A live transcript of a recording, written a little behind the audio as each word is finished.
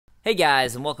Hey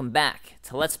guys, and welcome back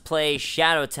to Let's Play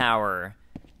Shadow Tower,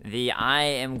 the I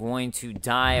am going to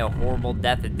die a horrible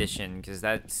death edition, because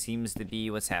that seems to be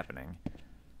what's happening.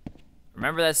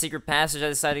 Remember that secret passage I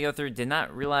decided to go through? Did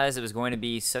not realize it was going to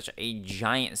be such a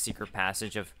giant secret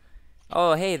passage of,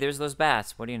 oh hey, there's those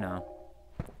bats, what do you know?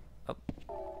 Oh.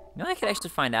 You know, I could actually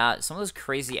find out some of those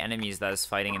crazy enemies that I was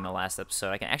fighting in the last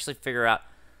episode. I can actually figure out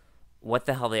what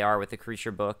the hell they are with the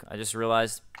creature book. I just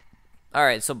realized.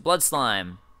 Alright, so blood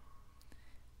slime.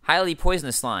 Highly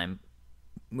poisonous slime.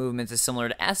 Movement is similar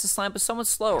to acid slime, but somewhat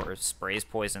slower. Sprays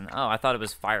poison. Oh, I thought it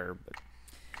was fire. But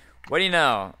what do you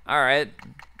know? Alright.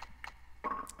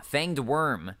 Fanged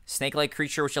worm. Snake-like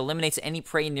creature which eliminates any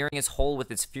prey nearing its hole with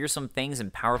its fearsome fangs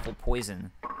and powerful poison.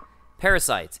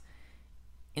 Parasite.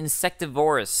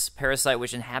 Insectivorous. Parasite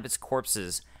which inhabits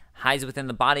corpses. Hides within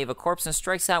the body of a corpse and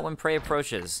strikes out when prey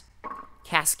approaches.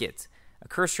 Casket. A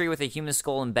cursed tree with a human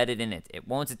skull embedded in it. It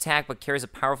won't attack, but carries a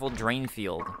powerful drain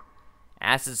field.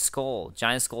 Acid skull.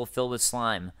 Giant skull filled with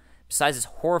slime. Besides its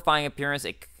horrifying appearance,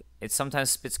 it sometimes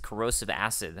spits corrosive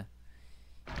acid.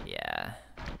 Yeah.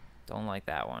 Don't like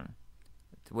that one.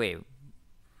 Wait.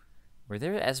 Were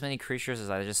there as many creatures as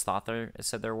I just thought there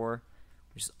said there were?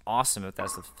 Which is awesome if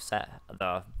that's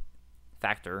the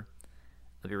factor.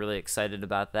 I'd be really excited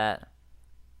about that.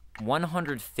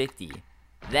 150.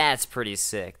 That's pretty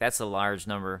sick. That's a large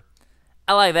number.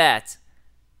 I like that.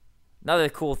 Another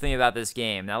cool thing about this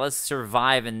game. Now let's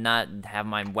survive and not have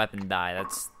my weapon die.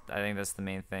 I think that's the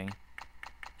main thing.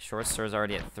 Short sword's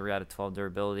already at 3 out of 12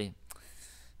 durability.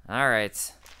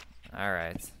 Alright.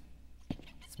 Alright.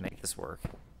 Let's make this work.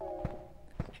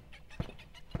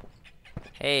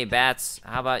 Hey, bats.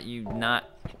 How about you not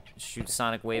shoot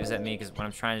sonic waves at me? Because when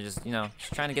I'm trying to just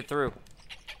trying to get through.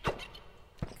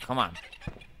 Come on.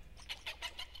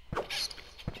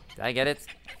 Did I get it?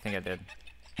 I think I did.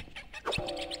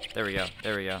 There we go.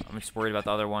 There we go. I'm just worried about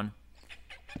the other one.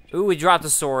 Ooh, we dropped a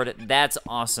sword. That's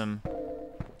awesome.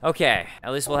 Okay.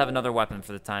 At least we'll have another weapon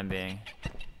for the time being.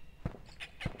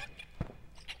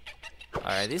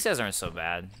 Alright, these guys aren't so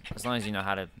bad. As long as you know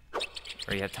how to...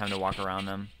 or you have time to walk around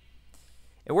them.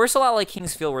 It works a lot like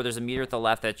Kingsfield, where there's a meter at the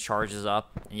left that charges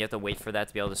up, and you have to wait for that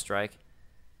to be able to strike.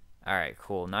 Alright,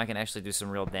 cool. Now I can actually do some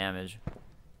real damage.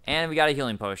 And we got a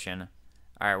healing potion.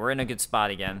 Alright, we're in a good spot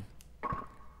again.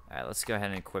 Alright, let's go ahead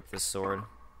and equip this sword.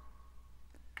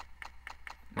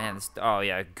 Man, this... oh,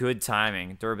 yeah, good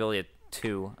timing. Durability at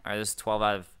 2. Alright, this is 12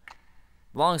 out of...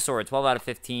 long sword, 12 out of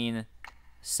 15.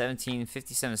 17,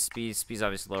 57 speed. Speed's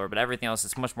obviously lower, but everything else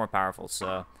is much more powerful,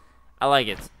 so... I like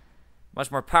it. Much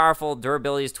more powerful.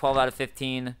 Durability is 12 out of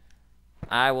 15.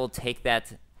 I will take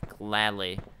that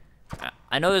gladly.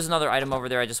 I know there's another item over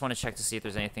there. I just want to check to see if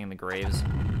there's anything in the graves.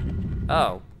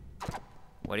 Oh.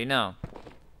 What do you know?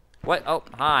 What? Oh,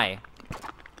 hi.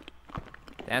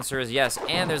 The answer is yes.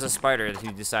 And there's a spider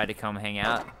who decided to come hang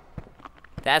out.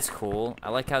 That's cool. I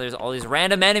like how there's all these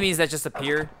random enemies that just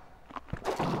appear.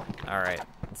 Alright.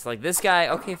 It's like this guy.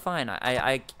 Okay, fine.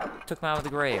 I took him out of the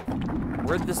grave.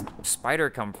 Where'd this spider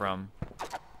come from?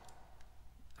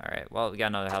 Alright, well, we got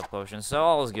another health potion, so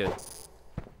all is good.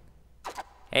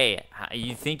 Hey,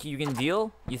 you think you can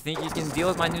deal? You think you can deal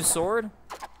with my new sword?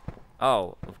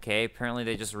 Oh, okay, apparently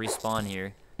they just respawn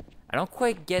here. I don't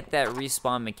quite get that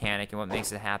respawn mechanic and what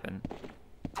makes it happen.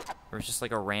 Or it's just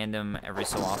like a random, every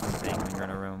so often thing when you're in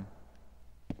a room.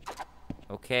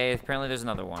 Okay, apparently there's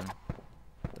another one.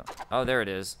 Oh, there it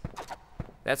is.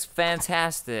 That's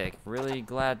fantastic. Really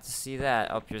glad to see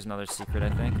that. Oh, here's another secret, I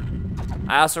think.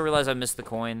 I also realized I missed the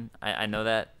coin. I know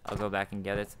that. I'll go back and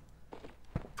get it.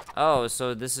 Oh,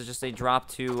 so this is just a drop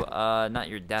to, not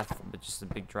your death, but just a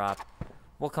big drop.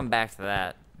 We'll come back to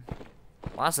that.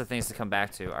 Lots of things to come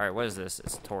back to. Alright, what is this?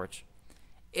 It's a torch.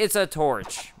 It's a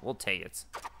torch. We'll take it.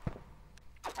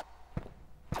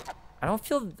 I don't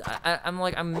feel...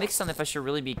 I'm mixed on if I should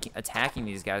really be attacking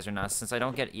these guys or not, since I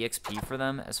don't get EXP for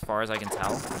them, as far as I can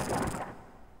tell.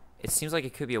 It seems like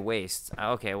it could be a waste.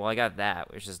 Okay, well, I got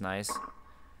that, which is nice.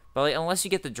 But like, unless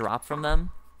you get the drop from them,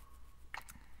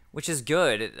 which is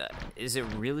good, is it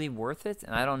really worth it?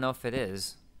 And I don't know if it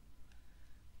is.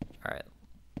 Alright.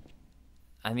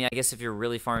 I mean, I guess if you're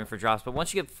really farming for drops, but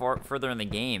once you get further in the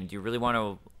game, do you really want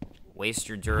to waste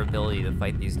your durability to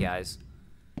fight these guys?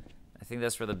 I think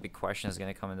that's where the big question is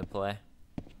going to come into play.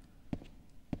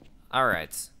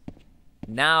 Alright.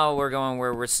 Now we're going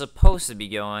where we're supposed to be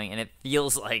going, and it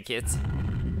feels like it.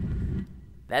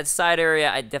 That side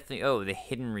area, I definitely... oh, the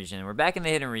hidden region. We're back in the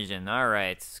hidden region.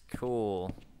 Alright.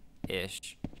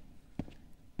 Cool-ish.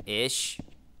 Ish.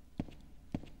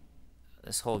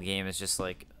 This whole game is just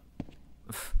like...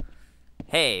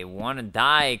 hey, wanna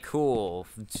die? Cool.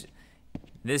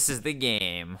 This is the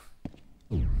game.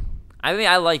 I mean,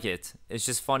 I like it. It's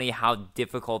just funny how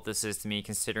difficult this is to me,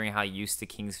 considering how used to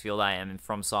Kingsfield I am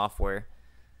from software.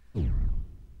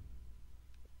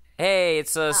 Hey,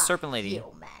 it's a serpent lady.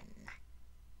 Human.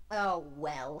 Oh,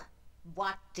 well.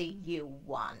 What do you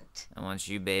want? I want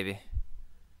you, baby.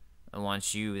 I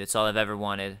want you. That's all I've ever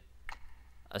wanted.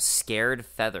 A scared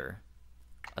feather.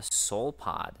 A soul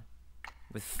pod.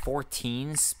 With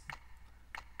 14...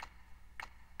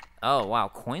 Oh, wow.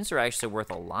 Coins are actually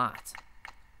worth a lot.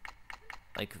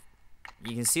 Like,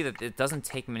 you can see that it doesn't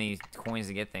take many coins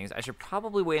to get things. I should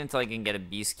probably wait until I can get a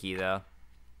beast key, though.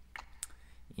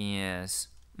 Yes.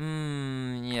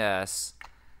 Yes.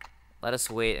 Let us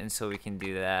wait until we can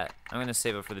do that. I'm going to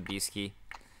save it for the beast key.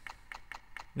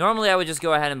 Normally, I would just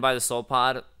go ahead and buy the soul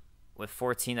pod with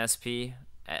 14 SP.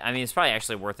 I mean, it's probably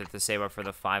actually worth it to save up for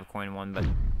the 5-coin one, but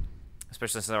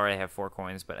especially since I already have 4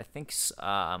 coins. But I think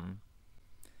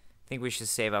we should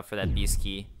save up for that beast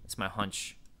key. It's my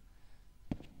hunch.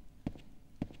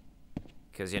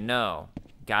 Because, you know,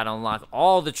 gotta unlock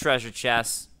all the treasure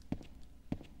chests.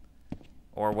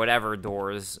 Or whatever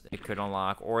doors it could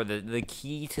unlock. Or the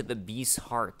key to the beast's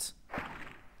heart.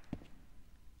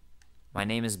 My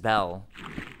name is Belle.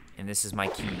 And this is my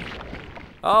key.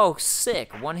 Oh,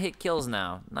 sick. 1-hit kills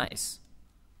now. Nice.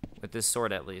 With this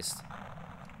sword, at least.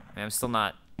 I mean, I'm still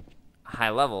not high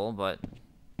level, but...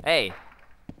 Hey.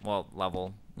 Well,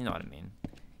 level. You know what I mean.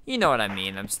 You know what I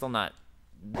mean. I'm still not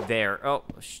there. Oh,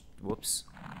 whoops.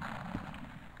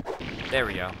 There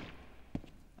we go.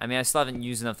 I mean, I still haven't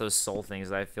used enough of those soul things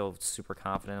that I feel super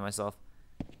confident in myself.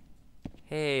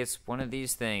 Hey, it's one of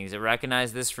these things. It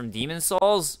recognized this from Demon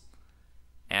Souls?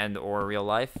 And or real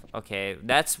life? Okay,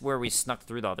 that's where we snuck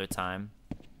through the other time.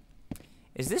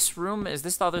 Is this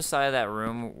the other side of that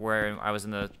room where I was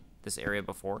in this area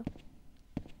before?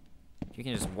 You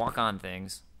can just walk on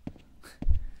things.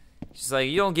 She's like,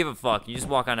 you don't give a fuck. You just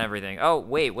walk on everything. Oh,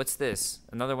 wait, what's this?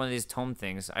 Another one of these tome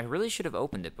things. I really should have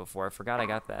opened it before. I forgot I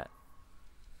got that.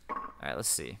 Alright, let's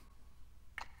see.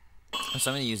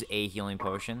 So I'm going to use a healing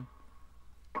potion.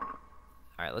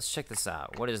 Alright, let's check this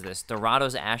out. What is this?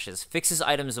 Dorado's Ashes. Fixes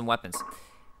items and weapons.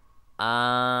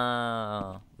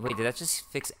 Wait, did that just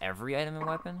fix every item and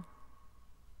weapon?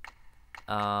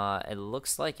 It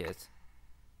looks like it.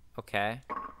 Okay.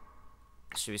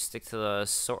 Should we stick to the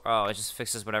sword? Oh, it just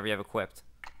fixes whatever you have equipped.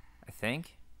 I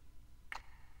think.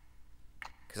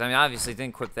 Because, I mean, obviously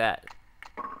didn't equip that.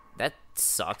 That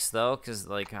sucks, though, because,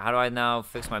 like, how do I now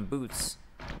fix my boots?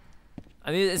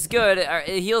 I mean, it's good.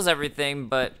 It heals everything,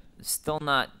 but still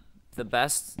not the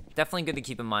best. Definitely good to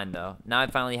keep in mind, though. Now I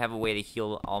finally have a way to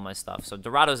heal all my stuff. So,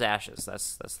 Dorado's Ashes.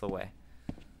 That's the way.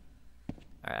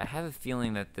 Alright, I have a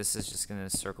feeling that this is just going to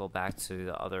circle back to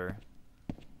the other...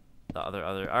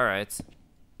 Alright.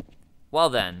 Well,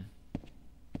 then.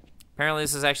 Apparently,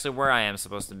 this is actually where I am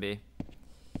supposed to be.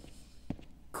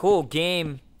 Cool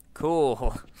game.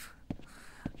 Cool.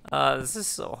 This is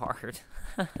so hard.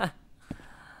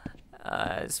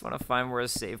 I just want to find where a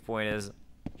save point is.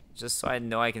 Just so I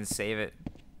know I can save it.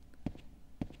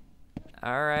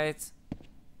 Alright.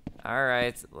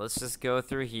 Alright. Let's just go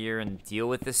through here and deal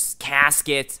with this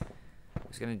casket. I'm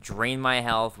just going to drain my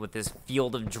health with this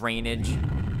field of drainage.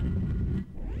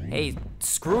 Hey,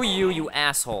 screw you, you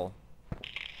asshole.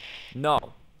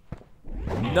 No.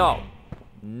 No.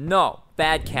 No.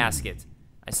 Bad casket.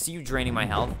 I see you draining my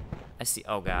health. I see.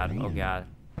 Oh, God. Oh, God.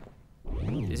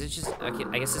 Is it just... Okay,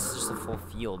 I guess this is just a full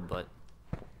field, but...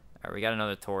 Alright, we got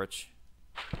another torch.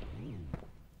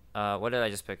 What did I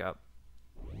just pick up?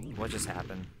 What just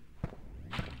happened?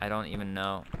 I don't even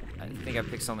know. I think I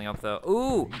picked something up, though.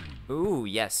 Ooh! Ooh,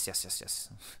 yes, yes, yes, yes.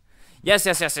 Yes,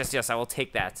 yes, yes, yes, yes, I will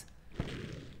take that.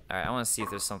 Alright, I want to see if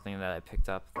there's something that I picked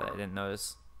up that I didn't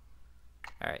notice.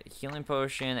 Alright, healing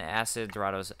potion, acid,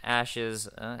 Dorado's Ashes.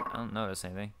 I don't notice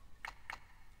anything.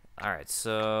 Alright,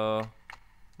 so...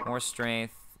 More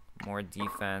strength, more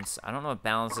defense. I don't know what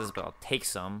balance is, but I'll take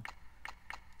some.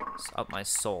 Just up my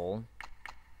soul.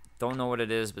 Don't know what it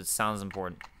is, but it sounds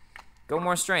important. Go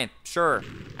more strength. Sure.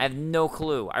 I have no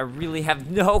clue. I really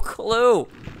have no clue.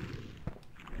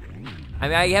 I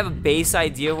mean, I have a base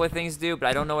idea of what things do, but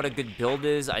I don't know what a good build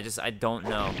is. I don't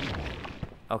know.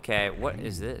 Okay, what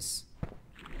is this?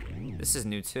 This is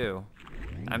new, too.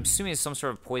 I'm assuming it's some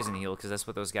sort of poison heal, because that's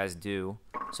what those guys do.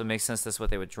 So it makes sense that's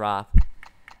what they would drop.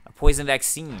 A poison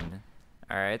vaccine.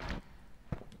 Alright.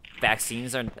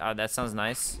 Vaccines are... that sounds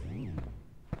nice.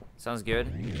 Sounds good.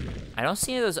 I don't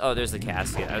see any of those... Oh, there's the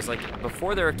casket. I was like,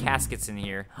 before there were caskets in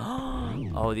here.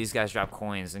 Oh, these guys drop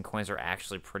coins, and coins are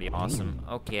actually pretty awesome.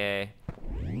 Okay.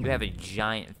 You have a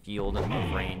giant field of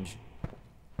range.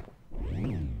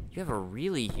 You have a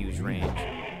really huge range.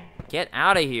 Get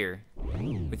out of here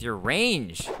with your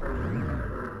range.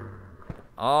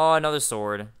 Oh, another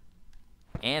sword.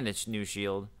 And its new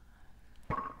shield.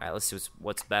 Alright, let's see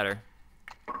what's better.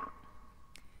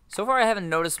 So far, I haven't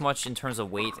noticed much in terms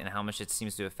of weight and how much it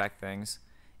seems to affect things.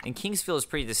 And Kingsfield is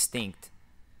pretty distinct.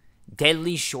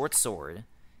 Deadly short sword.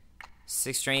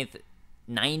 6 strength,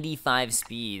 95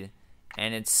 speed.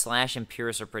 And its slash and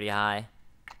pierce are pretty high.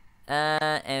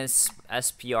 And its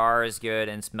SPR is good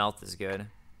and smelt is good.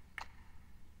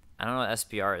 I don't know what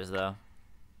SPR is, though.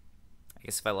 I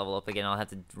guess if I level up again, I'll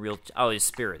have to oh, it's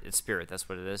spirit. It's spirit. That's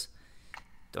what it is.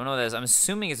 Don't know what that is. I'm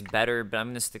assuming it's better, but I'm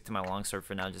going to stick to my longsword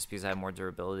for now just because I have more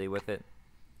durability with it.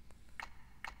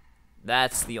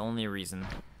 That's the only reason.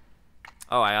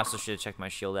 Oh, I also should have checked my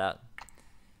shield out.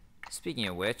 Speaking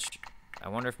of which, I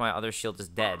wonder if my other shield is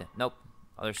dead. Nope.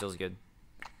 Other shield's good.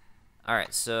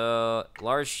 Alright, so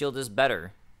large shield is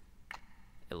better.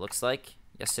 It looks like.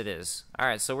 Yes, it is.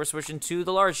 Alright, so we're switching to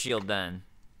the large shield then.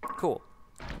 Cool.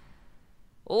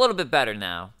 A little bit better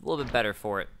now. A little bit better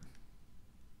for it.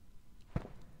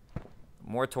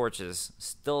 More torches.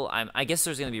 Still, I guess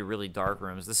there's going to be really dark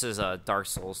rooms. This is Dark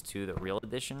Souls 2, the real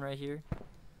edition right here.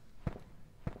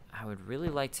 I would really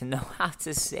like to know how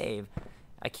to save.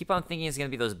 I keep on thinking it's going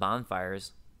to be those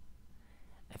bonfires.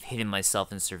 I've hidden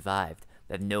myself and survived,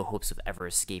 but have no hopes of ever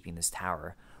escaping this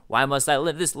tower. Why must I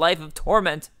live this life of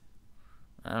torment?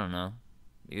 I don't know.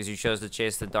 Because you chose to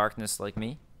chase the darkness like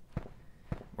me?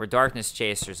 We're darkness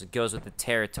chasers. It goes with the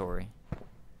territory.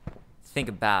 Think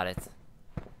about it.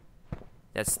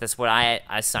 That's what I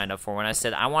signed up for when I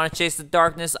said I want to chase the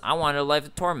darkness. I wanted a life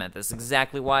of torment. That's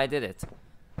exactly why I did it.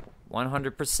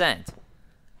 100%.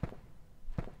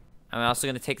 I'm also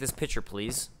going to take this picture,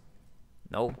 please.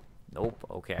 Nope. Nope.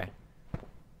 Okay.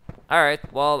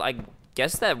 Alright. Well, I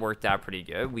guess that worked out pretty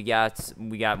good. We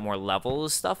got more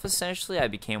levels stuff, essentially. I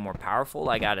became more powerful.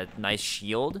 I got a nice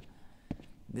shield.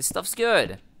 This stuff's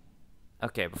good.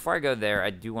 Okay, before I go there, I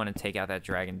do want to take out that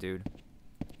dragon dude.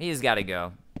 He's got to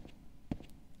go.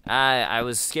 I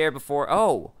was scared before.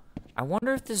 Oh, I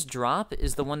wonder if this drop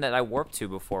is the one that I warped to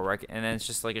before, right? And then it's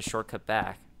just like a shortcut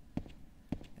back.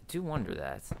 I do wonder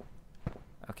that.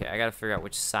 Okay, I gotta figure out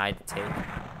which side to take.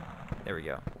 There we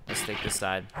go. Let's take this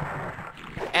side.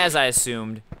 As I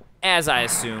assumed. As I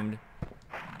assumed.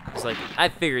 It's like, I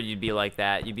figured you'd be like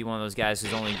that. You'd be one of those guys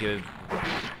who's only good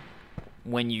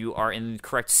when you are in the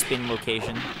correct spin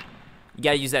location. You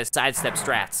gotta use that sidestep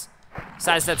strats.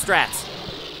 Sidestep strats.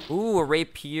 Ooh, a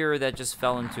rapier that just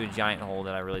fell into a giant hole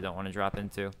that I really don't want to drop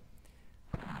into.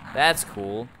 That's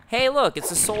cool. Hey, look, it's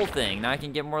a soul thing. Now I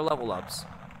can get more level ups.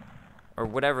 Or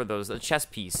whatever those, a chest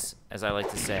piece, as I like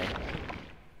to say.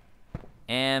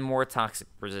 And more toxic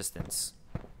resistance.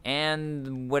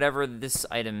 And whatever this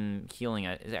item healing,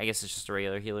 I guess it's just a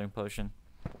regular healing potion.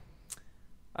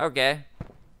 Okay.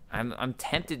 I'm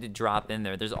tempted to drop in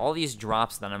there. There's all these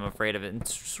drops that I'm afraid of it. And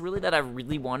it's just really that I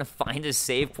really want to find a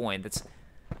save point. That's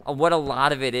what a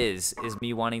lot of it is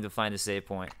me wanting to find a save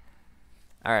point.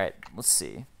 Alright, let's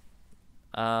see.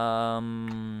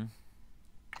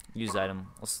 Use item.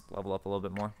 Let's level up a little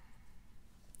bit more.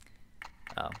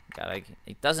 Oh, God,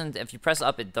 it doesn't, if you press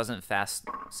up, it doesn't fast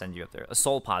send you up there. A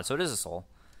soul pod, so it is a soul.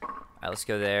 Alright, let's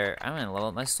go there. I'm gonna level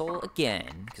up my soul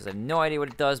again, because I have no idea what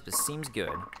it does, but it seems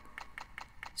good.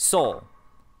 Soul.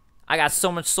 I got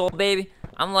so much soul, baby.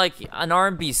 I'm like an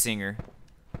R&B singer.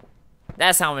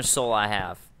 That's how much soul I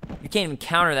have. You can't even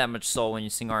counter that much soul when you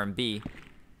sing R&B.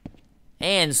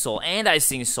 And soul. And I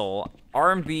sing soul.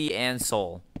 R&B and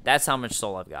soul. That's how much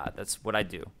soul I've got. That's what I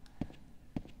do.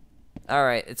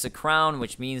 Alright, it's a crown,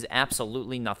 which means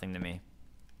nothing to me.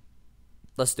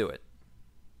 Let's do it.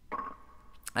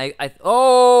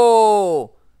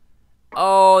 Oh!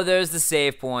 Oh, there's the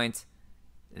save point.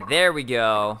 There we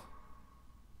go.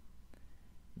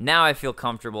 Now I feel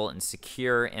comfortable and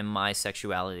secure in my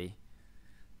sexuality.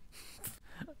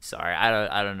 Sorry,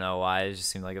 I don't know why. It just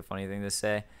seemed like a funny thing to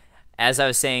say. As I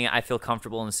was saying, I feel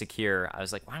comfortable and secure. I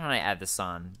was like, why don't I add this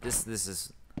on? This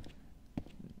is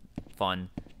fun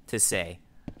to say.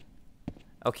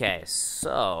 Okay,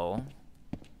 so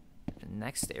the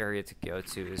next area to go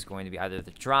to is going to be either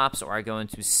the drops or I go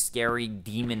into Scary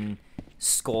Demon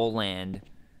Skull Land.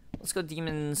 Let's go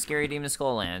Scary Demon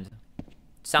Skull Land.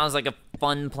 Sounds like a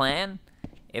fun plan.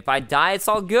 If I die, it's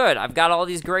all good. I've got all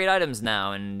these great items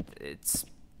now, and it's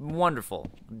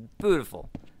wonderful. Beautiful.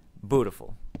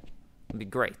 Beautiful. It'll be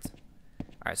great.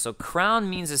 Alright, so crown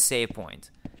means a save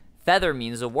point. Feather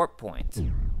means a warp point.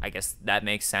 I guess that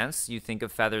makes sense. You think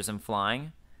of feathers and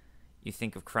flying. You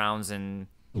think of crowns and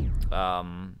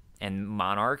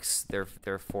monarchs.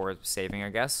 They're for saving, I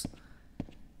guess.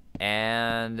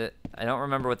 And I don't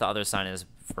remember what the other sign is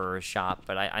for a shot,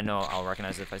 but I know I'll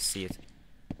recognize it if I see it.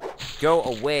 Go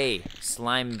away,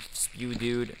 slime spew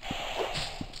dude.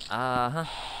 Uh-huh.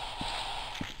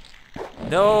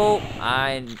 No,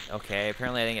 okay,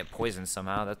 apparently I didn't get poisoned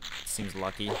somehow. That seems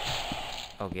lucky.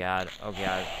 Oh god, oh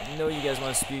god. No, you guys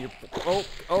want to spew your...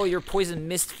 Oh, your poison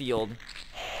mist field.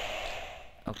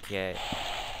 Okay.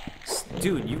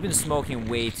 Dude, you've been smoking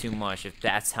way too much if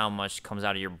that's how much comes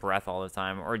out of your breath all the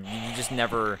time. Or you just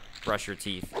never brush your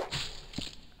teeth.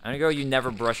 I'm gonna go you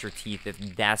never brush your teeth if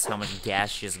that's how much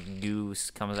gaseous goose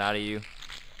comes out of you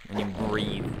when you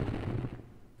breathe.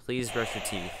 Please brush your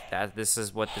teeth. This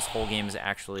is what this whole game is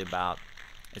actually about.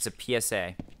 It's a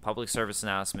PSA, public service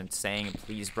announcement, saying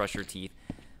please brush your teeth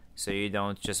so you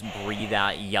don't just breathe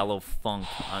out yellow funk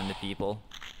on the people.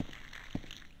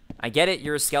 I get it,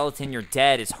 you're a skeleton, you're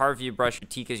dead, it's hard for you to brush your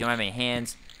teeth because you don't have any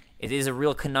hands. It is a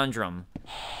real conundrum,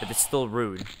 but it's still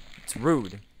rude. It's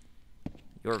rude.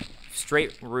 You're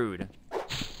straight rude.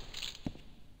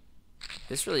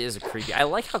 This really is a creepy... I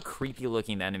like how creepy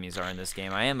looking the enemies are in this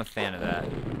game. I am a fan of that.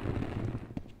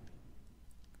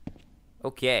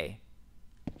 Okay.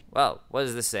 Well, what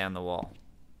does this say on the wall?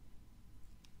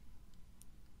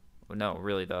 Oh, no,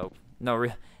 really though. No,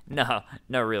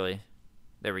 really.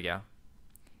 There we go.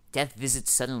 Death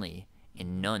visits suddenly,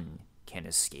 and none can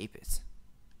escape it.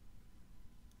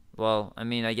 Well, I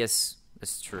mean, I guess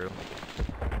it's true.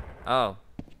 Oh,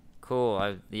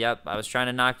 cool. Yep, I was trying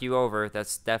to knock you over.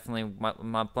 That's definitely what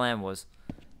my plan was.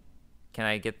 Can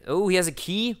I get... Oh, he has a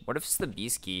key? What if it's the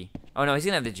beast key? Oh, no, he's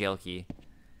gonna have the jail key.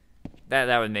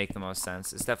 That would make the most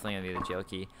sense. It's definitely gonna be the jail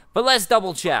key. But let's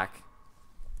double check.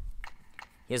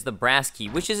 He has the brass key,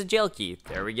 which is a jail key.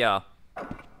 There we go.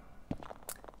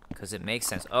 Because it makes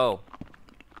sense. Oh,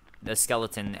 the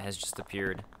skeleton has just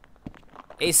appeared.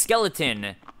 A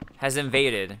skeleton has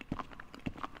invaded.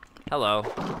 Hello.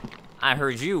 I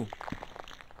heard you.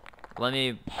 Let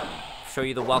me show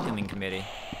you the welcoming committee.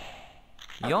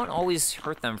 You don't always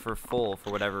hurt them for full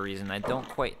for whatever reason. I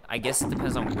guess it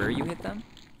depends on where you hit them.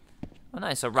 Oh,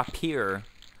 nice. A rapier.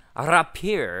 A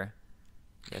rapier.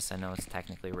 Yes, I know it's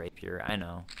technically rapier. I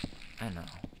know.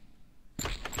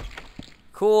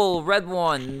 Cool, red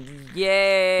one.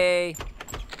 Yay.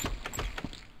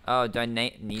 Oh, do I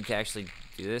need to actually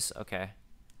do this? Okay.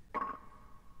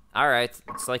 Alright,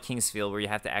 it's like Kingsfield where you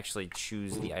have to actually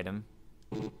choose the item.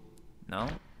 No?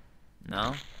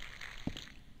 No?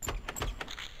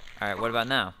 Alright, what about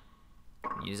now?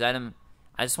 Use item.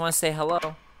 I just want to say hello.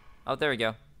 Oh, there we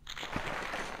go.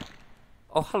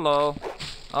 Oh, hello.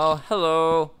 Oh,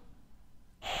 hello.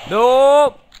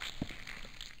 Nope!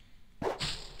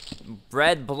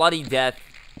 Bread, bloody death.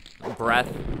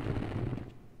 Breath.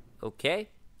 Okay.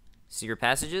 Secret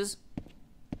passages?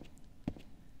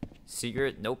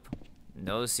 Nope.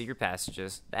 No secret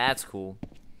passages. That's cool.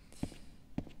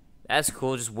 That's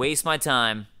cool. Just waste my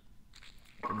time.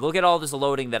 Look at all this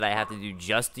loading that I have to do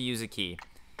just to use a key.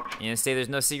 You gonna say there's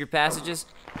no secret passages?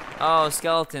 Oh,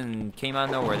 skeleton came out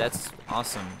of nowhere. That's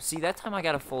awesome. See, that time I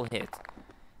got a full hit.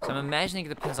 So I'm imagining it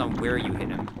depends on where you hit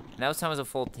him. And that time was a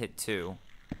full hit too.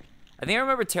 I think I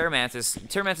remember Terramantis.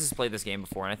 Terramantis has played this game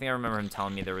before, and I think I remember him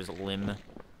telling me there was limb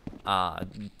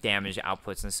damage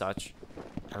outputs and such.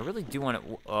 I really do want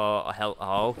to...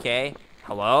 okay.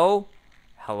 Hello?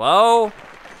 Hello?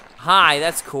 Hi,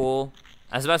 that's cool.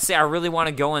 I was about to say I really want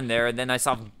to go in there, and then I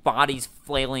saw bodies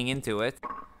flailing into it.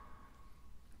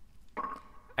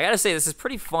 I gotta say, this is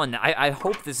pretty fun. I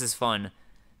hope this is fun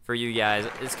for you guys.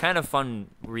 It's kind of fun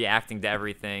reacting to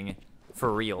everything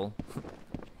for real.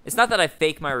 It's not that I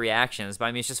fake my reactions, but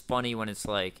I mean, it's just funny when it's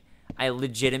like, I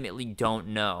legitimately don't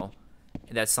know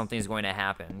that something's going to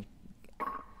happen.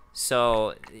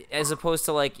 So, as opposed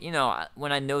to like, you know,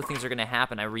 when I know things are going to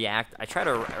happen, I try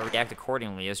to react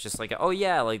accordingly. It's just like, oh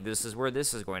yeah, like this is where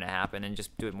this is going to happen, and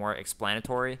just do it more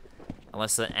explanatory.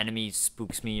 Unless the enemy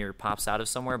spooks me or pops out of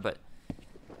somewhere, but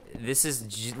this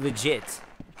is legit.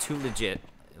 Too legit,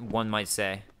 one might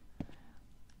say.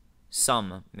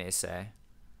 Some may say.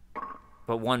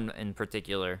 But one in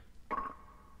particular,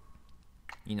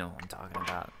 you know what I'm talking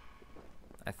about,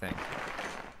 I think.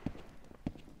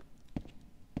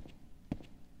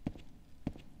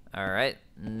 Alright,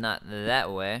 not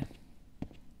that way.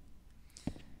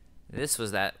 This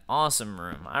was that awesome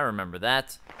room. I remember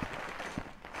that.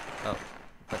 Oh,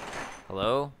 but,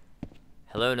 hello?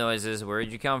 Hello noises,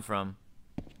 where'd you come from?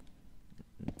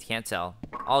 Can't tell.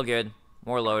 All good.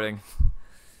 More loading.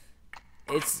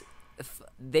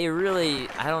 They really,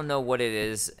 I don't know what it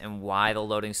is and why the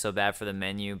loading's so bad for the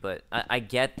menu, but I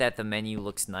get that the menu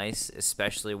looks nice,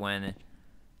 especially when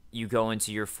you go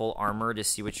into your full armor to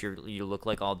see what you look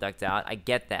like all decked out. I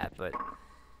get that, but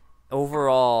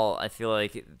overall, I feel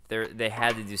like they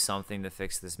had to do something to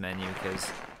fix this menu,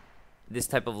 because this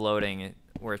type of loading,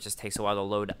 where it just takes a while to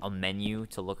load a menu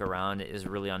to look around, is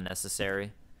really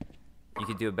unnecessary. You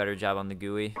could do a better job on the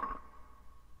GUI.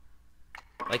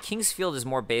 Like, King's Field is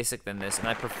more basic than this, and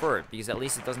I prefer it, because at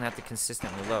least it doesn't have to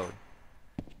consistently load.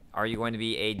 Are you going to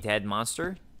be a dead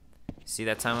monster? See,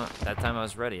 that time I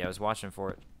was ready. I was watching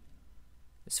for it.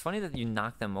 It's funny that you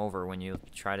knock them over when you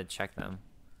try to check them.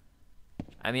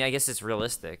 I mean, I guess it's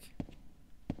realistic.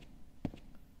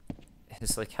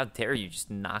 It's like, how dare you just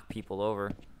knock people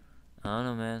over? I don't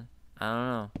know, man. I don't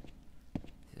know.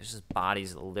 There's just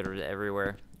bodies littered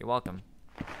everywhere. You're welcome.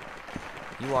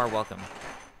 You are welcome.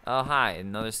 Oh, hi.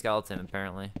 Another skeleton,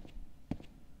 apparently.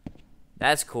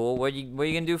 That's cool. What are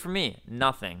you gonna do for me?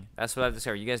 Nothing. That's what I've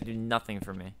discovered. You guys do nothing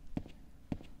for me.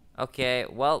 Okay,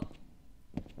 well...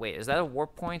 Wait, is that a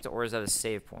warp point, or is that a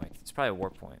save point? It's probably a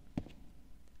warp point.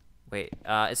 Wait,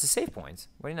 it's a save point.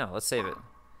 What do you know? Let's save it.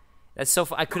 That's so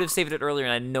I could have saved it earlier,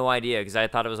 and I had no idea, because I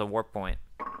thought it was a warp point.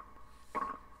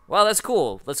 Well, that's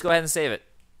cool. Let's go ahead and save it.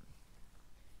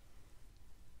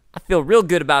 I feel real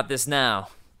good about this now.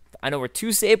 I know where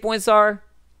 2 save points are.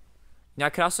 Now, I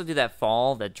could also do that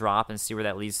fall, that drop, and see where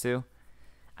that leads to.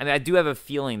 I mean, I do have a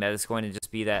feeling that it's going to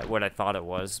just be that what I thought it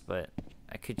was, but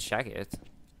I could check it.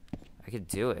 I could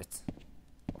do it.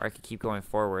 Or I could keep going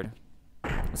forward.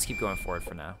 Let's keep going forward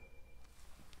for now.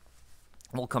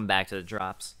 We'll come back to the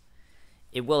drops.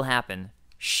 It will happen.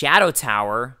 Shadow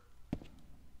Tower.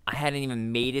 I hadn't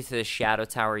even made it to the Shadow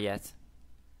Tower yet.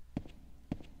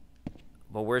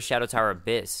 But where's Shadow Tower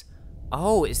Abyss?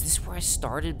 Oh, is this where I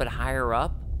started but higher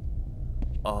up?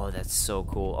 Oh, that's so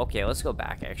cool. Okay, let's go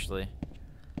back, actually.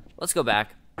 Let's go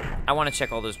back. I want to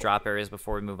check all those drop areas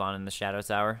before we move on in the Shadow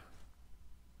Tower.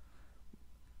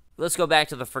 Let's go back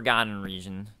to the Forgotten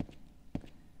region.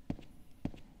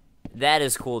 That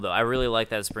is cool, though. I really like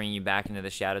that it's bringing you back into the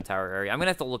Shadow Tower area. I'm going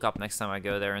to have to look up next time I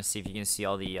go there and see if you can see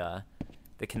all the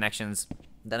connections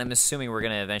that I'm assuming we're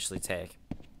going to eventually take.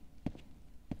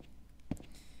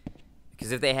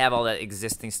 Because if they have all that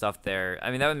existing stuff there, I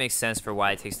mean, that would make sense for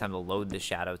why it takes time to load the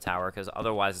Shadow Tower, because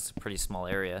otherwise it's a pretty small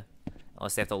area.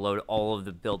 Unless they have to load all of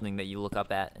the building that you look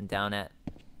up at and down at.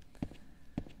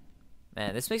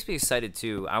 Man, this makes me excited,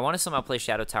 too. I want to somehow play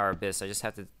Shadow Tower Abyss. I just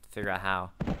have to figure out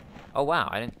how. Oh, wow.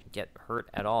 I didn't get hurt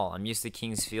at all. I'm used to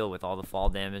King's Field with all the fall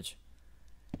damage.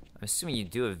 I'm assuming you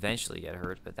do eventually get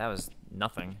hurt, but that was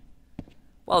nothing.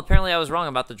 Well, apparently I was wrong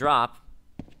about the drop.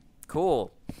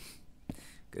 Cool.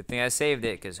 Good thing I saved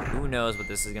it, because who knows what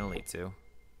this is going to lead to.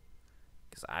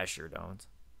 Because I sure don't.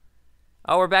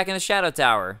 Oh, we're back in the Shadow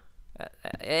Tower.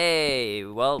 Hey,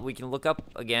 well, we can look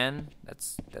up again.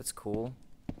 That's cool.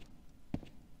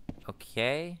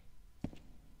 Okay.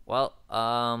 Well,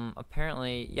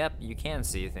 apparently, yep, you can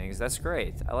see things. That's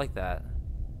great. I like that.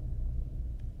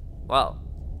 Well,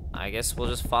 I guess we'll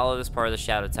just follow this part of the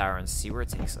Shadow Tower and see where it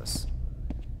takes us.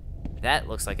 That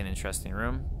looks like an interesting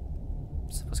room.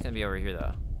 So what's going to be over here,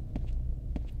 though?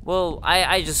 Well,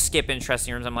 I just skip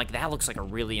interesting rooms. I'm like, that looks like a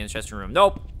really interesting room.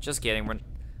 Nope. Just kidding.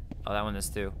 Oh, that one is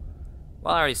too.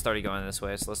 Well, I already started going this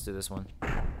way, so let's do this one.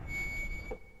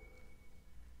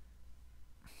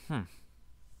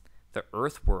 The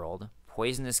Earth World.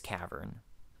 Poisonous Cavern.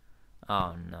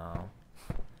 Oh, no.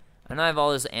 I know I have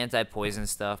all this anti-poison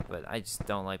stuff, but I just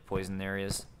don't like poison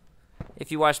areas.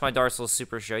 If you watched my Dark Souls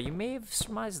Super show, you may have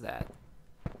surmised that.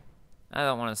 I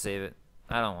don't want to save it.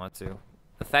 I don't want to.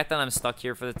 The fact that I'm stuck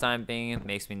here for the time being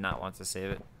makes me not want to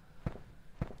save it.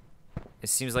 It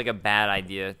seems like a bad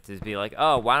idea to be like,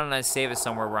 oh, why don't I save it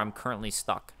somewhere where I'm currently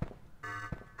stuck?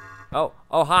 Oh,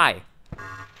 hi.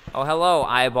 Oh, hello,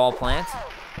 eyeball plant.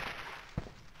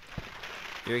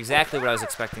 You're exactly what I was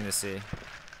expecting to see.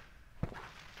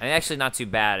 And actually not too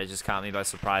bad. It just caught me by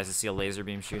surprise to see a laser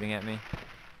beam shooting at me.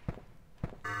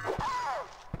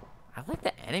 I like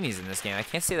the enemies in this game. I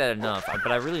can't say that enough,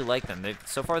 but I really like them.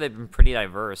 So far, they've been pretty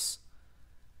diverse.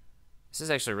 This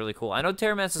is actually really cool. I know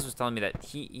Terramancis was telling me that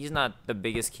he's not the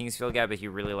biggest King's Field guy, but he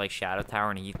really likes Shadow Tower,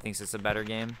 and he thinks it's a better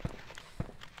game.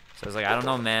 So I was like, I don't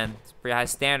know, man. It's pretty high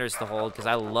standards to hold, because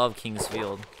I love King's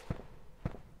Field.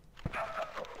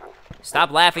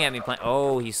 Stop laughing at me, plant.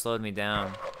 Oh, he slowed me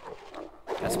down.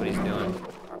 That's what he's doing.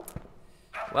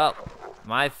 Well,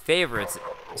 my favorite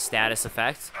status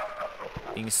effect,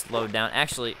 being slowed down.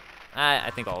 Actually, I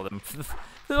think all of them, for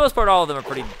the most part, all of them are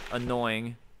pretty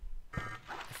annoying.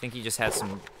 I think he just had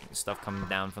some stuff coming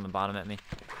down from the bottom at me.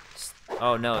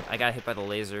 Oh, no, I got hit by the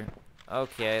laser.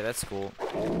 Okay, that's cool.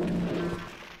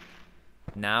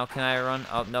 Now can I run?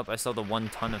 Oh, nope, I still have the 1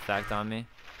 ton effect on me.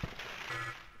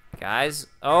 Guys,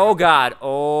 oh, God,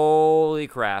 holy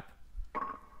crap.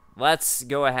 let's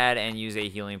go ahead and use a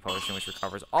healing potion, which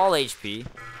recovers all HP.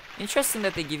 Interesting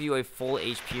that they give you a full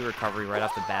HP recovery right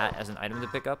off the bat as an item to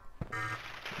pick up.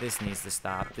 This needs to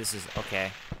stop. This is...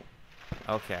 okay.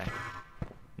 Okay.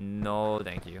 No,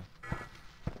 thank you.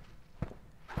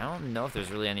 I don't know if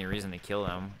there's really any reason to kill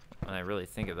them when I really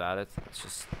think about it. It's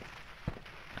just...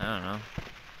 I don't know.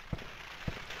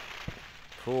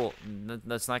 Cool.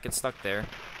 Let's not get stuck there.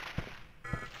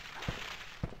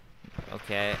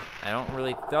 Okay. I don't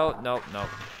really... oh, nope, nope.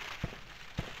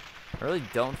 I really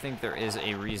don't think there is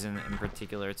a reason in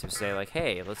particular to say, like,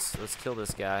 hey, let's kill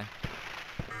this guy.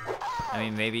 I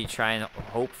mean, maybe try and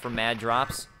hope for mad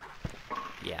drops.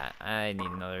 Yeah, I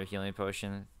need another healing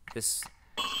potion.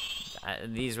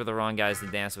 These were the wrong guys to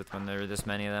dance with when there were this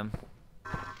many of them.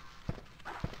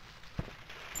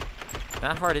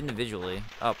 Not hard individually.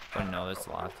 Oh no, it's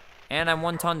locked. And I'm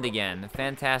one-tonned again.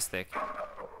 Fantastic.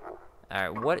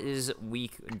 Alright, what is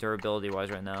weak durability-wise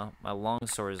right now? My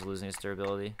longsword is losing its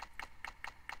durability.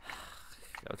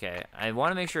 Okay, I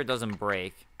want to make sure it doesn't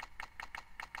break.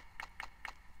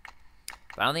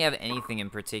 But I don't think I have anything in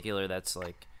particular that's,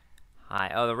 like,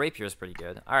 high. Oh, the rapier is pretty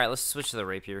good. Alright, let's switch to the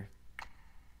rapier.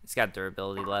 It's got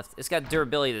durability left. It's got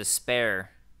durability to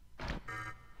spare.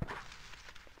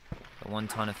 The 1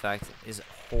 ton effect is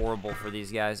horrible for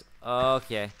these guys.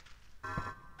 Okay.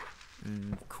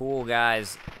 Cool,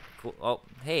 guys. Cool. Oh,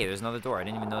 hey, there's another door. I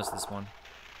didn't even notice this one.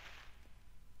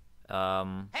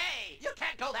 Hey, you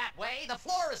can't go that way. The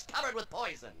floor is covered with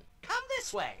poison. Come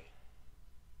this way.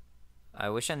 I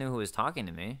wish I knew who was talking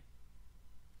to me.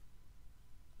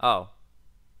 Oh.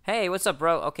 Hey, what's up,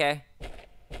 bro? Okay.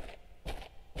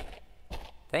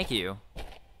 Thank you.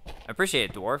 I appreciate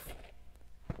it, dwarf.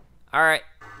 Alright,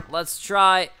 let's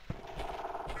try.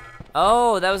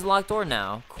 Oh, that was a locked door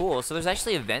now. Cool, so there's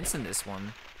actually events in this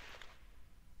one.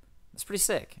 That's pretty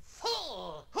sick.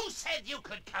 Fool! Who said you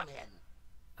could come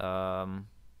in?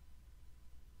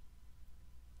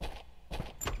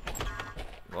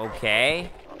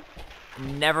 Okay.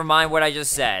 Never mind what I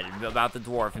just said about the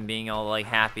dwarf and being all, like,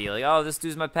 happy. Like, oh, this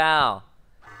dude's my pal.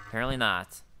 Apparently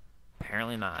not.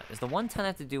 Apparently not. Does the 110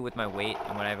 have to do with my weight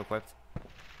and what I have equipped?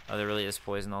 Oh, there really is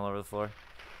poison all over the floor.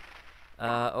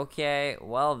 Okay.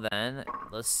 Well, then,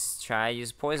 let's try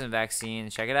use poison vaccine.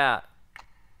 Check it out.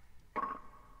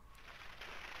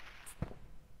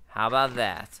 How about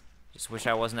that? Just wish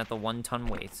I wasn't at the 1 ton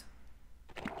weight.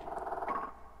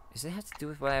 Does it have to do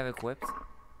with what I have equipped?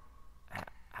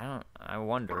 I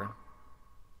wonder.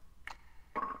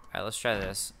 Alright, let's try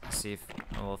this. Let's see if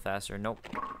I'm a little faster. Nope.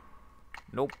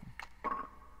 Nope.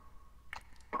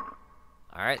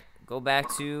 Alright, go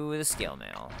back to the scale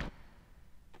mail.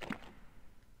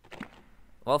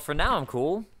 Well, for now I'm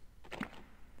cool.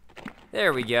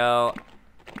 There we go.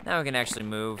 Now we can actually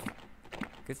move.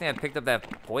 Good thing I picked up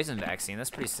that poison vaccine.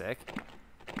 That's pretty sick.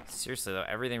 Seriously, though,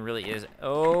 everything really is...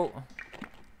 oh.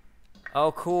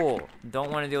 Oh, cool.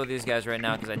 Don't want to deal with these guys right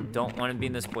now because I don't want to be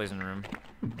in this poison room.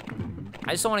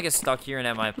 I just don't want to get stuck here and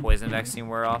have my poison vaccine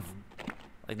wear off.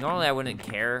 Like, normally I wouldn't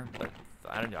care, but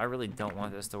I really don't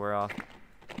want this to wear off.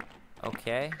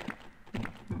 Okay.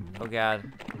 Oh,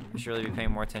 God. I should really be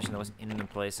paying more attention to what's in the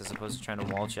place as opposed to trying to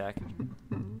wall check.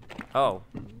 Oh.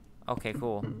 Okay,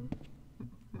 cool.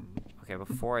 Okay,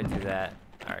 before I do that...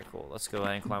 alright, cool. Let's go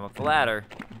ahead and climb up the ladder.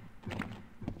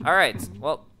 Alright.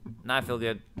 Well, now I feel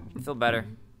good. I feel better.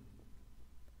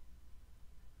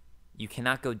 You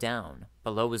cannot go down.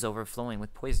 Below is overflowing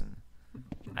with poison.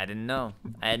 I didn't know.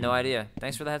 I had no idea.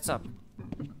 Thanks for the heads up.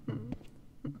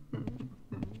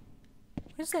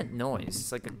 What is that noise?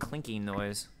 It's like a clinking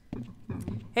noise.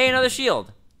 Hey, another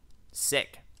shield.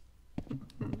 Sick.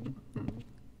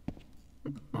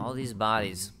 All these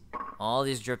bodies. All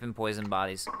these dripping poison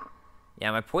bodies.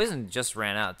 Yeah, my poison just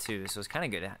ran out too, so it's kind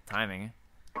of good timing.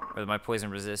 Or my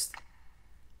poison resist.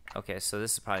 Okay, so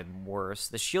this is probably worse.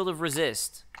 The Shield of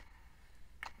Resist.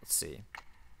 Let's see.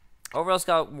 Overall, it's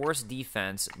got worse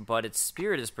defense, but its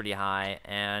spirit is pretty high,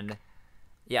 and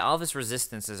yeah, all of its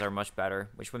resistances are much better,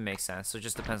 which would make sense. So it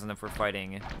just depends on if we're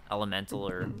fighting elemental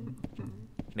or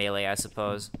melee, I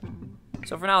suppose.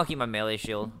 So for now, I'll keep my melee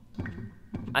shield.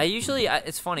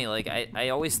 It's funny, like, I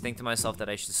always think to myself that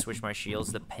I should switch my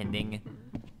shields depending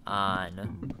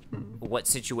on what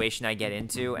situation I get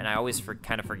into, and I always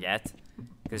kind of forget.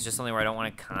 Because it's just something where I don't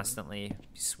want to constantly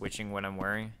be switching what I'm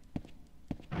wearing.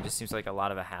 It just seems like a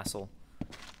lot of a hassle.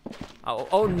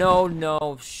 Oh no,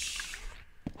 no. Shh.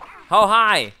 Oh,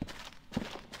 hi!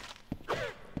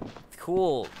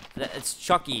 Cool. It's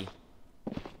Chucky.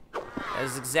 That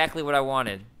is exactly what I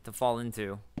wanted to fall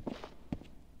into.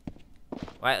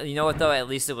 Well, you know what though? At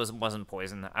least it wasn't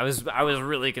poison. I was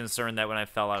really concerned that when I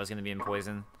fell I was gonna be in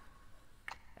poison.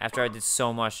 After I did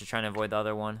so much to try and avoid the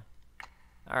other one.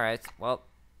 Alright, well,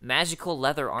 magical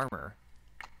leather armor.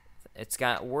 It's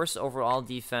got worse overall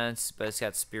defense, but it's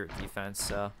got spirit defense,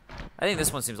 so I think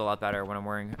this one seems a lot better when I'm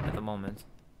wearing at the moment.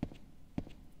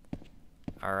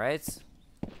 Alright.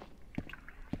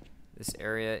 This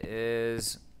area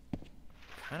is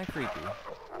kind of creepy.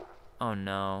 Oh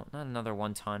no, not another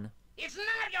 1 ton. It's none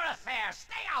of your affair.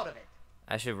 Stay out of it.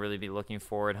 I should really be looking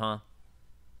forward, huh?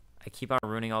 I keep on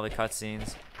ruining all the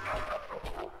cutscenes.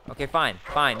 Okay, fine.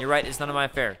 Fine. You're right. It's none of my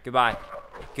affair. Goodbye.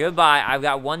 Goodbye. I've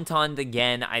got 1 ton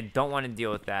again. I don't want to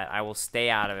deal with that. I will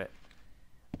stay out of it.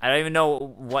 I don't even know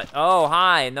what... Oh,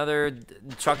 hi. Another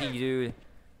Chucky dude.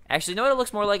 Actually, you know what it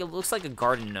looks more like? It looks like a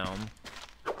garden gnome.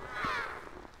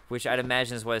 Which I'd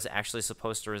imagine is what it's actually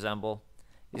supposed to resemble.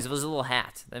 He's with his little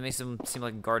hat. That makes him seem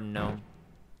like a garden gnome.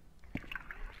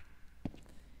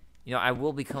 You know, I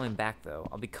will be coming back, though.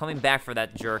 I'll be coming back for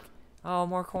that jerk. Oh,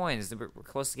 more coins. We're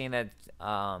close to getting that,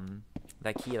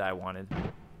 that key that I wanted.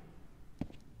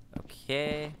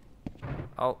 Okay.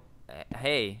 Oh,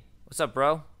 hey. What's up,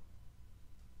 bro?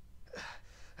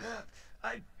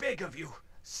 I beg of you,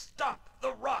 stop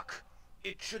the rock.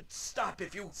 It should stop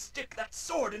if you stick that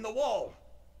sword in the wall.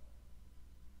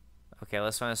 Okay,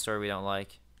 let's find a story we don't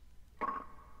like.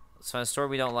 Let's find a story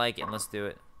we don't like, and let's do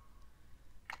it.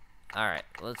 Alright,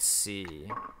 let's see.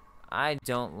 I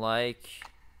don't like...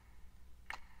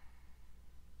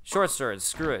 short swords,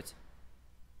 screw it.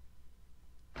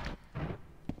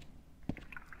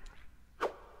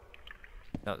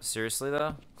 No, seriously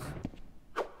though?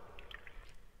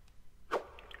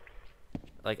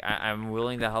 Like, I'm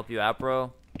willing to help you out,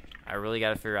 bro. I really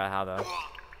gotta figure out how though.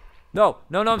 No,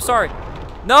 no, no, I'm sorry.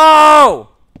 No!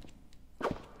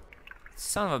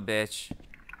 Son of a bitch.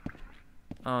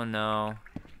 Oh no.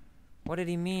 What did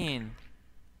he mean?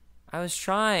 I was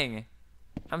trying.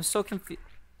 I'm so confused.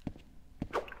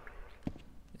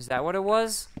 Is that what it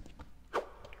was?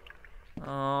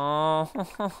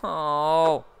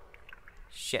 Oh.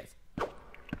 Shit.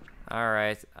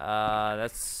 Alright.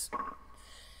 That's...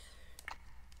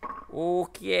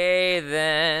 okay,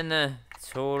 then.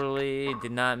 Totally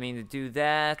did not mean to do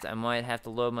that. I might have to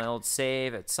load my old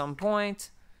save at some point.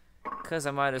 Because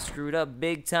I might have screwed up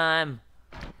big time.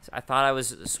 I thought I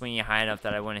was swinging high enough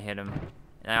that I wouldn't hit him.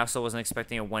 And I also wasn't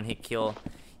expecting a one-hit kill.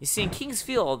 You see, in King's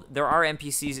Field, there are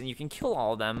NPCs and you can kill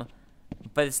all of them.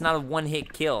 But it's not a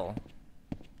one-hit kill.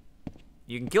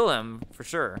 You can kill them, for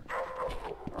sure.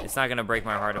 It's not going to break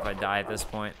my heart if I die at this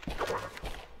point.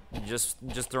 Just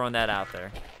throwing that out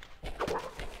there.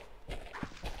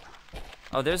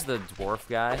 Oh, there's the dwarf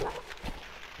guy.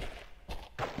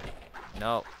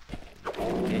 No.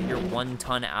 Get your 1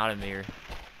 ton out of here.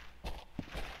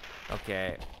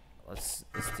 Okay, let's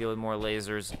deal with more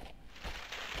lasers.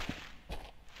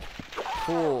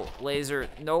 Cool, laser.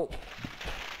 Nope.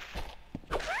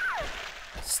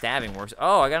 Stabbing works.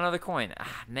 Oh, I got another coin.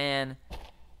 Ah, man.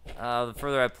 The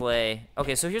further I play.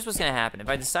 Okay, so here's what's gonna happen. If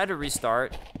I decide to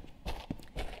restart,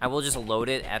 I will just load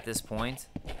it at this point.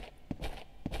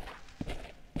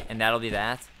 And that'll be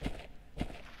that.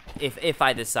 If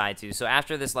I decide to. So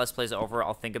after this Let's Play's over,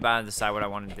 I'll think about it and decide what I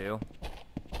want to do.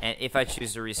 And if I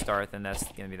choose to restart, then that's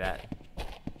gonna be that.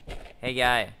 Hey,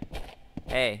 guy.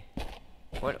 Hey.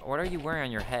 What are you wearing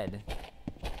on your head?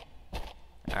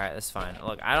 Alright, that's fine.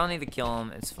 Look, I don't need to kill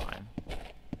him. It's fine.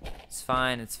 It's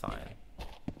fine. It's fine.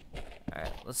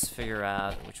 Alright, let's figure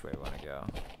out which way we want to go.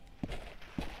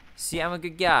 See, I'm a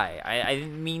good guy. I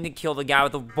didn't mean to kill the guy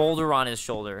with the boulder on his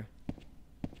shoulder.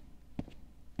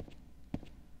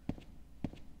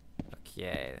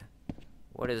 Okay.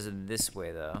 What is this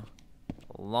way, though?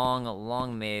 A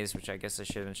long maze, which I guess I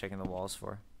should have been checking the walls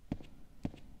for.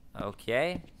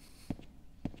 Okay.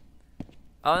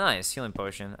 Oh, nice. Healing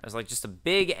potion. It's like just a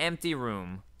big empty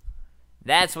room.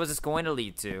 That's what it's going to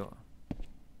lead to.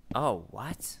 Oh,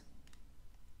 what?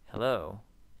 Hello.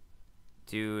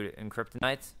 Dude, in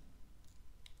kryptonite?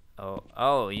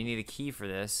 Oh, you need a key for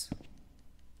this.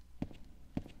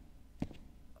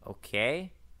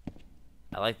 Okay.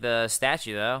 I like the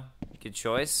statue, though. Good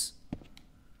choice.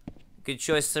 Good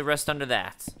choice to rest under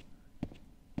that.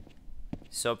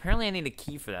 So apparently I need a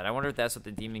key for that. I wonder if that's what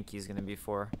the demon key is going to be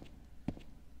for.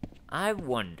 I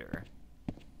wonder.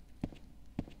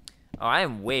 Oh, I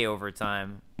am way over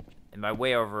time. And by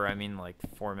way over, I mean like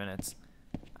 4 minutes.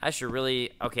 I should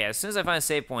really... okay, as soon as I find a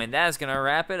save point, that's going to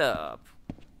wrap it up.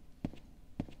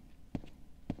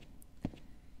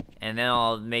 And then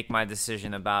I'll make my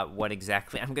decision about what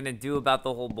exactly I'm going to do about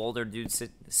the whole boulder dude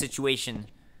situation.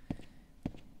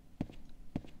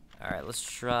 Alright, let's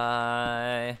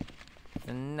try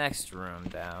the next room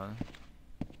down.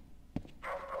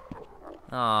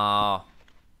 Oh,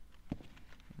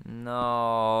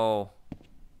 No.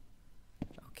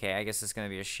 Okay, I guess it's gonna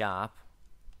be a shop.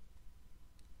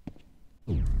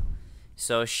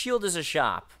 So, shield is a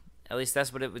shop. At least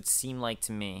that's what it would seem like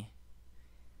to me.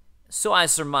 So I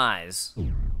surmise.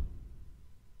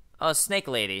 Oh, Snake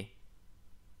Lady.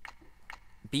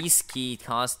 Beast Key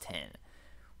cost 10.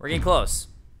 We're getting close.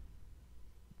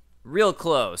 Real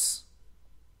close.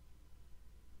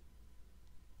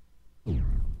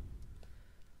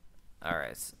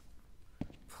 Alright.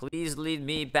 Please lead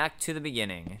me back to the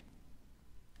beginning.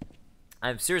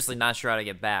 I'm seriously not sure how to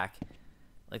get back.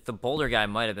 Like, the boulder guy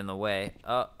might have been the way.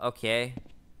 Oh, okay.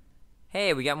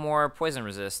 Hey, we got more poison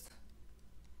resist.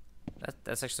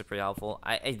 That's actually pretty helpful.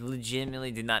 I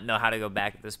legitimately did not know how to go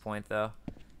back at this point, though.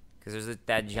 Because there's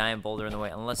that giant boulder in the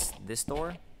way. Unless this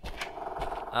door?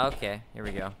 Okay, here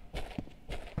we go.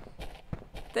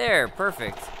 There,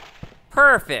 perfect.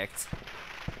 Perfect!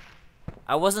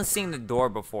 I wasn't seeing the door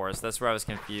before, so that's where I was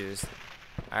confused.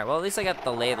 Alright, well, at least I got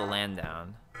the lay of the land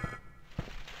down.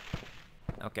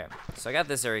 Okay, so I got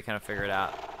this area kind of figured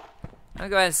out. I'm gonna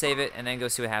go ahead and save it, and then go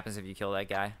see what happens if you kill that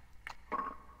guy.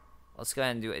 Let's go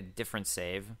ahead and do a different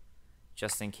save,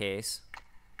 just in case.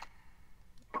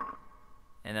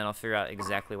 And then I'll figure out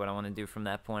exactly what I want to do from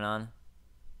that point on.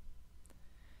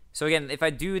 So again, if I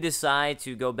do decide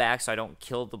to go back so I don't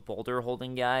kill the boulder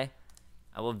holding guy,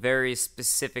 I will very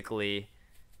specifically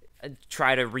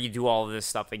try to redo all of this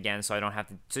stuff again so I don't have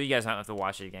to, so you guys don't have to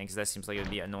watch it again, because that seems like it would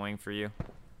be annoying for you.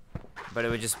 But it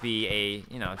would just be a,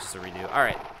 you know, just a redo.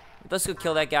 Alright, let's go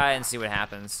kill that guy and see what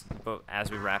happens but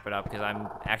as we wrap it up, because I'm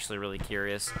actually really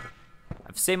curious.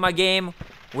 I've saved my game.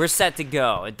 We're set to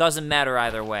go. It doesn't matter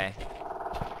either way.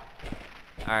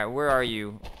 Alright, where are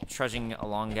you? Trudging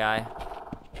along guy.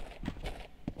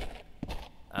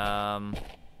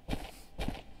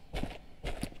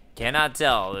 Cannot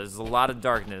tell. There's a lot of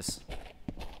darkness.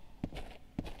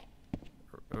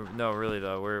 No, really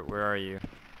though. Where are you?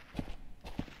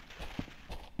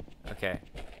 Okay.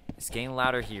 It's getting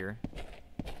louder here.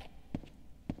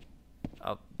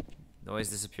 Oh, noise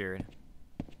disappeared.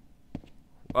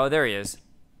 Oh, there he is.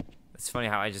 It's funny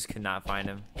how I just could not find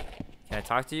him. Can I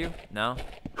talk to you? No?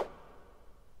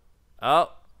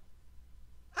 Oh.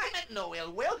 I meant no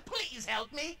ill will. Please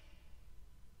help me.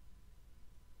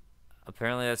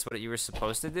 Apparently that's what you were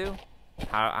supposed to do?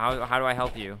 How do I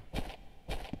help you?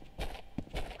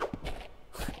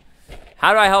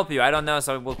 How do I help you? I don't know,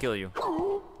 so I will kill you.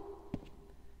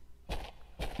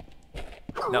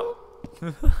 No.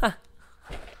 Oh,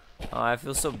 I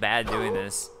feel so bad doing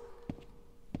this.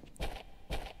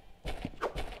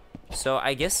 So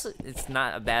I guess it's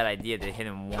not a bad idea to hit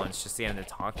him once just to get him to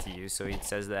talk to you, so he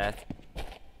says that.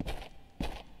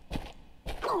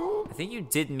 I think you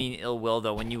did mean ill will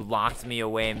though when you locked me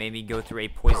away and made me go through a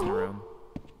poison room.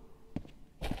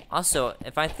 Also,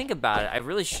 if I think about it, I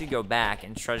really should go back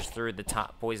and trudge through the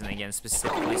top poison again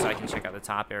specifically so I can check out the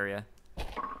top area.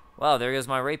 Well, there goes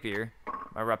my rapier.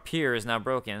 My rapier is now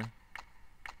broken.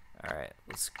 Alright,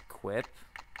 let's equip.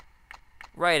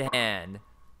 Right hand.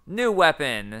 New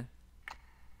weapon.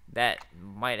 That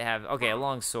might have... Okay, a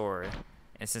long sword.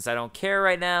 And since I don't care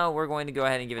right now, we're going to go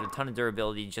ahead and give it a ton of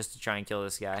durability just to try and kill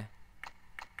this guy.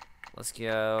 Let's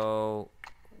go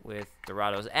with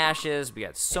Dorado's Ashes. We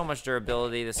got so much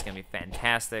durability. This is going to be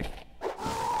fantastic.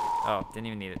 Oh, didn't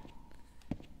even need it.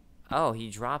 Oh, he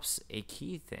drops a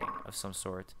key thing of some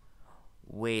sort.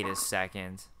 Wait a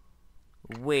second.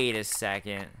 Wait a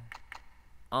second.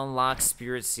 Unlock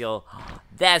Spirit Seal.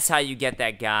 That's how you get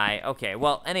that guy. Okay,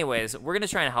 well, anyways, we're going to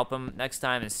try and help him next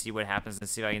time and see what happens and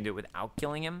see if I can do it without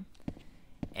killing him.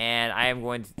 And I am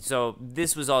going to... So,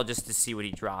 this was all just to see what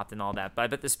he dropped and all that. But I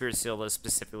bet the Spirit Seal is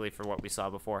specifically for what we saw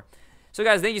before. So,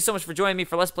 guys, thank you so much for joining me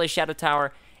for Let's Play Shadow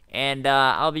Tower. And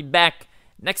I'll be back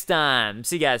next time.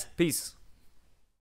 See you guys. Peace.